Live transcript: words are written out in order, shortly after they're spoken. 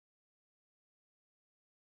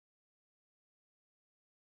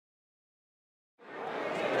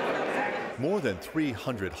More than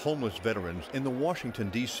 300 homeless veterans in the Washington,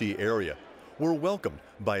 D.C. area were welcomed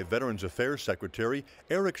by Veterans Affairs Secretary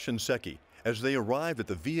Eric Shinseki as they arrived at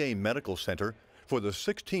the VA Medical Center for the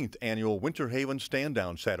 16th annual Winter Haven Stand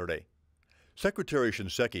Down Saturday. Secretary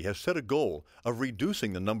Shinseki has set a goal of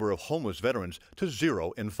reducing the number of homeless veterans to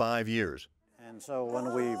 0 in 5 years. And so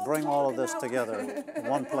when we bring all of this together in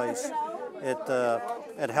one place,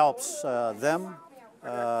 it helps them.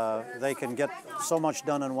 They can get so much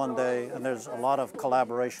done in one day, and there's a lot of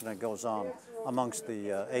collaboration that goes on amongst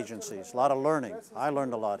the agencies. A lot of learning. I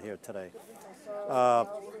learned a lot here today.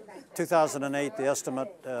 2008, the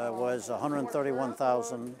estimate was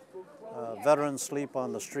 131,000 veterans sleep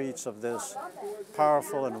on the streets of this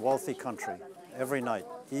powerful and wealthy country every night,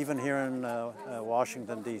 even here in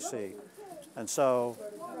Washington, D.C. And so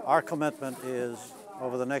our commitment is,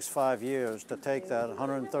 over the next 5 years, to take that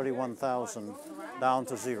 131,000 down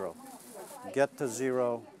to 0, get to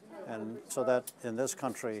 0, and so that in this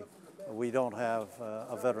country we don't have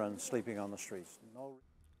a veteran sleeping on the streets.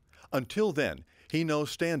 Until then, he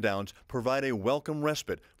knows stand-downs provide a welcome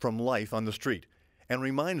respite from life on the street and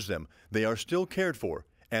reminds them they are still cared for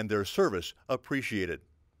and their service appreciated.